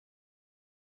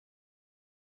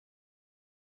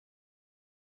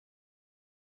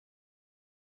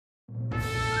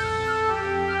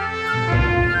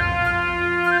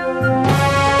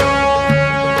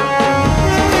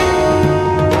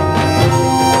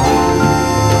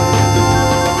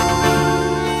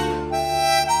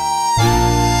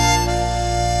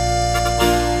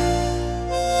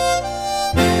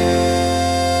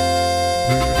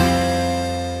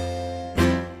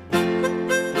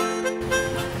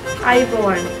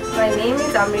Ayubowan. My name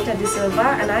is Amrita De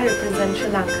Silva and I represent Sri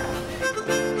Lanka.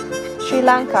 Sri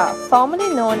Lanka, formerly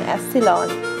known as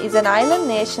Ceylon, is an island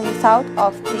nation south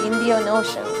of the Indian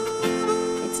Ocean.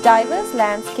 Its diverse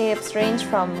landscapes range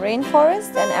from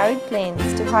rainforests and arid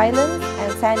plains to highlands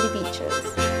and sandy beaches.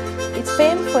 It's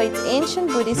famed for its ancient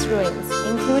Buddhist ruins,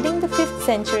 including the 5th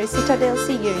century citadel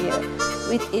Sigiriya,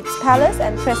 with its palace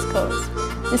and frescoes.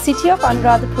 The city of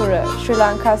Anuradhapura, Sri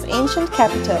Lanka's ancient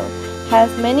capital, has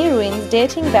many ruins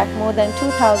dating back more than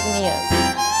 2,000 years.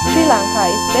 Sri Lanka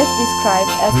is best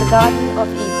described as the Garden of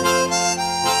Eden.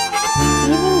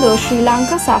 Even though Sri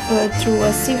Lanka suffered through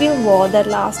a civil war that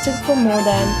lasted for more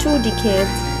than 2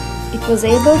 decades, it was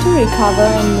able to recover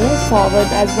and move forward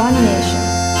as one nation.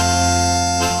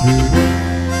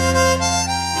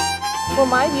 For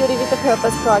my Beauty with a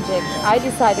Purpose project, I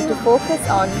decided to focus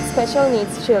on special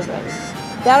needs children.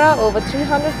 There are over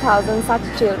 300,000 such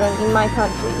children in my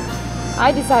country.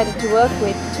 I decided to work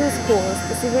with 2 schools,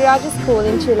 the Siviraja School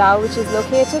in Chilao, which is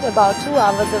located about 2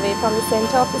 hours away from the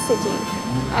center of the city,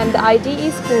 and the IDE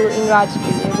School in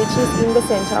Rajagiri, which is in the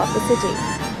center of the city.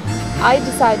 I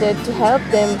decided to help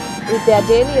them with their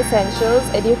daily essentials,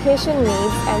 education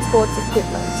needs and sports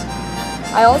equipment.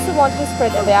 I also wanted to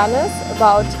spread awareness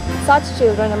about such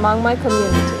children among my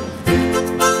community.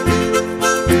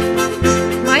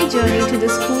 My journey to the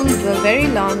schools was very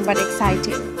long but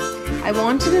exciting. I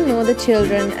wanted to know the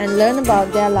children and learn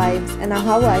about their lives and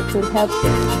how I could help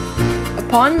them.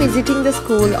 Upon visiting the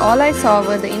school, all I saw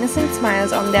were the innocent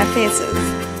smiles on their faces.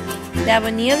 There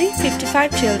were nearly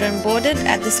 55 children boarded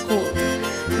at the school.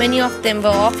 Many of them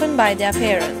were orphaned by their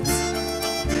parents.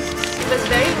 It was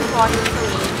very important for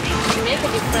me to make a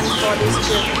difference for these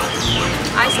children.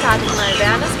 I started my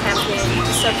awareness campaign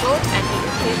to support and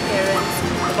educate parents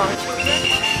about children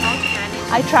and how to manage.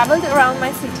 I traveled around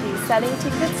my city selling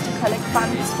tickets to collect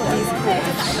funds for these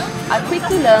schools. I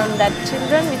quickly learned that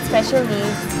children with special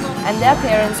needs and their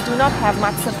parents do not have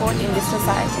much support in this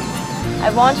society.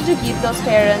 I wanted to give those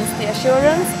parents the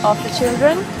assurance of the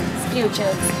children's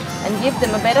futures and give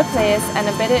them a better place and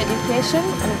a better education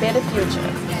and a better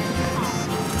future.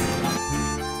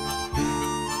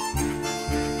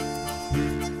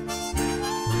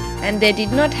 And they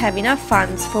did not have enough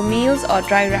funds for meals or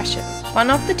dry rations. One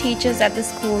of the teachers at the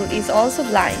school is also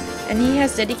blind, and he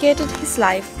has dedicated his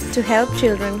life to help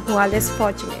children who are less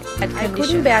fortunate. I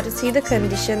couldn't bear to see the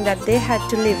condition that they had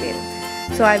to live in,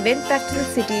 so I went back to the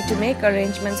city to make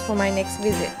arrangements for my next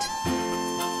visit.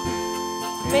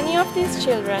 Many of these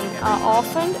children are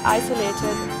orphaned,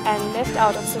 isolated, and left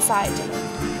out of society.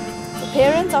 The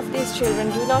parents of these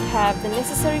children do not have the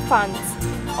necessary funds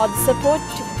or the support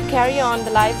to carry on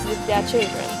the lives with their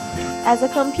children. As a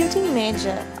computing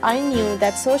major, I knew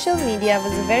that social media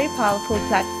was a very powerful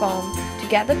platform to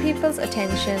gather people's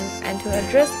attention and to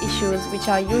address issues which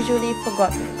are usually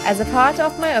forgotten. As a part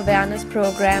of my awareness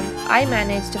program, I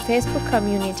managed a Facebook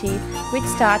community which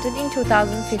started in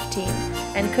 2015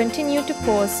 and continued to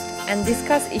post and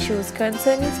discuss issues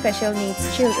concerning special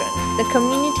needs children. The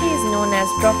community is known as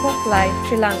Drop of Life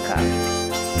Sri Lanka.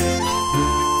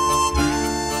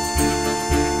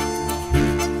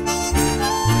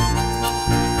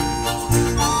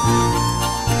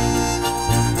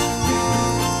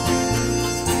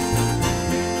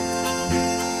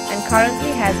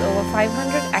 Currently has over 500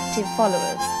 active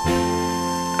followers.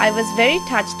 I was very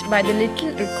touched by the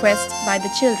little request by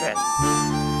the children.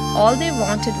 All they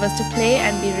wanted was to play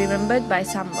and be remembered by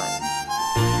someone.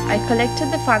 I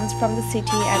collected the funds from the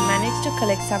city and managed to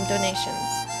collect some donations.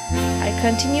 I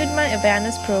continued my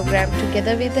awareness program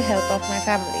together with the help of my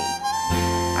family.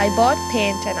 I bought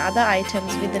paint and other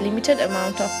items with the limited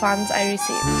amount of funds I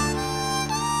received.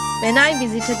 When I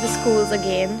visited the schools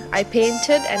again, I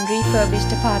painted and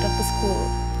refurbished a part of the school.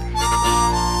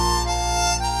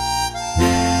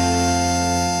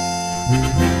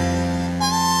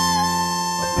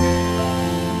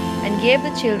 And gave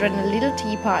the children a little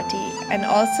tea party and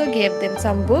also gave them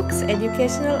some books,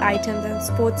 educational items and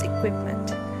sports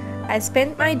equipment. I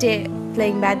spent my day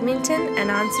playing badminton and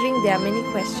answering their many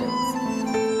questions.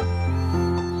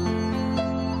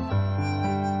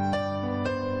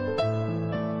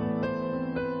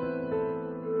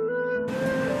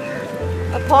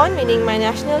 Upon winning my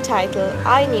national title,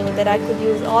 I knew that I could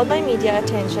use all my media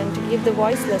attention to give the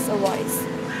voiceless a voice.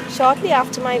 Shortly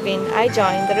after my win, I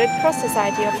joined the Red Cross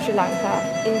Society of Sri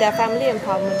Lanka in their Family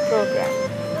Empowerment Program.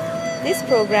 This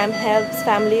program helps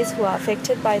families who are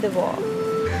affected by the war.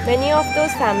 Many of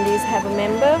those families have a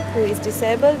member who is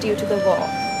disabled due to the war.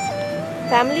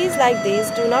 Families like these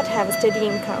do not have a steady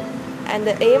income, and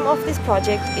the aim of this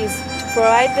project is to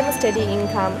provide them a steady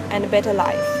income and a better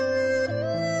life.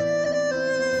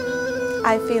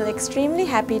 I feel extremely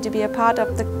happy to be a part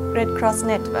of the Red Cross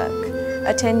network,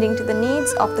 attending to the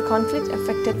needs of the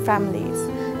conflict-affected families,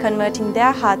 converting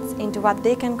their huts into what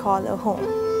they can call a home.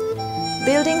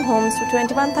 Building homes for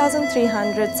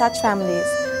 21,300 such families,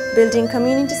 building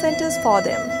community centers for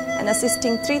them, and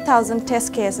assisting 3,000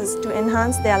 test cases to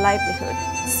enhance their livelihood.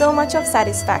 So much of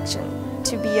satisfaction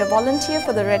to be a volunteer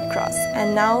for the Red Cross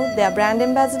and now their brand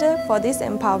ambassador for this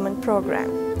empowerment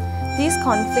program. These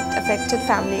conflict-affected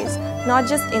families, not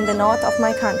just in the north of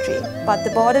my country, but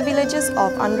the border villages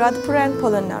of Anuradhapura and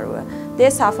Polonnaruwa, they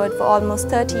suffered for almost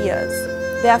 30 years.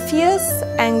 Their fears,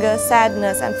 anger,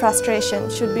 sadness and frustration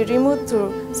should be removed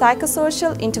through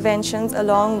psychosocial interventions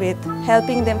along with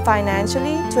helping them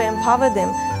financially to empower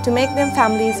them to make them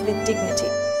families with dignity.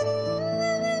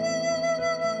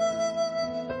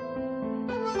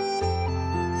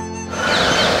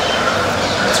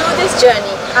 Through this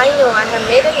journey, I know I have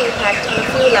made an impact on a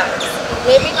few lives.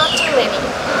 Maybe not too many,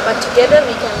 but together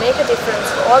we can make a difference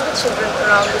for all the children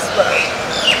around this world.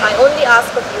 I only ask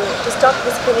of you to stop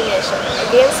discrimination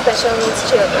against special needs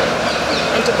children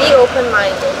and to be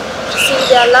open-minded, to see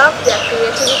their love, their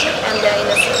creativity and their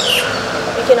innocence.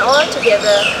 We can all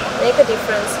together make a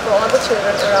difference for all the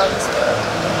children around this world.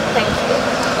 Thank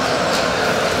you.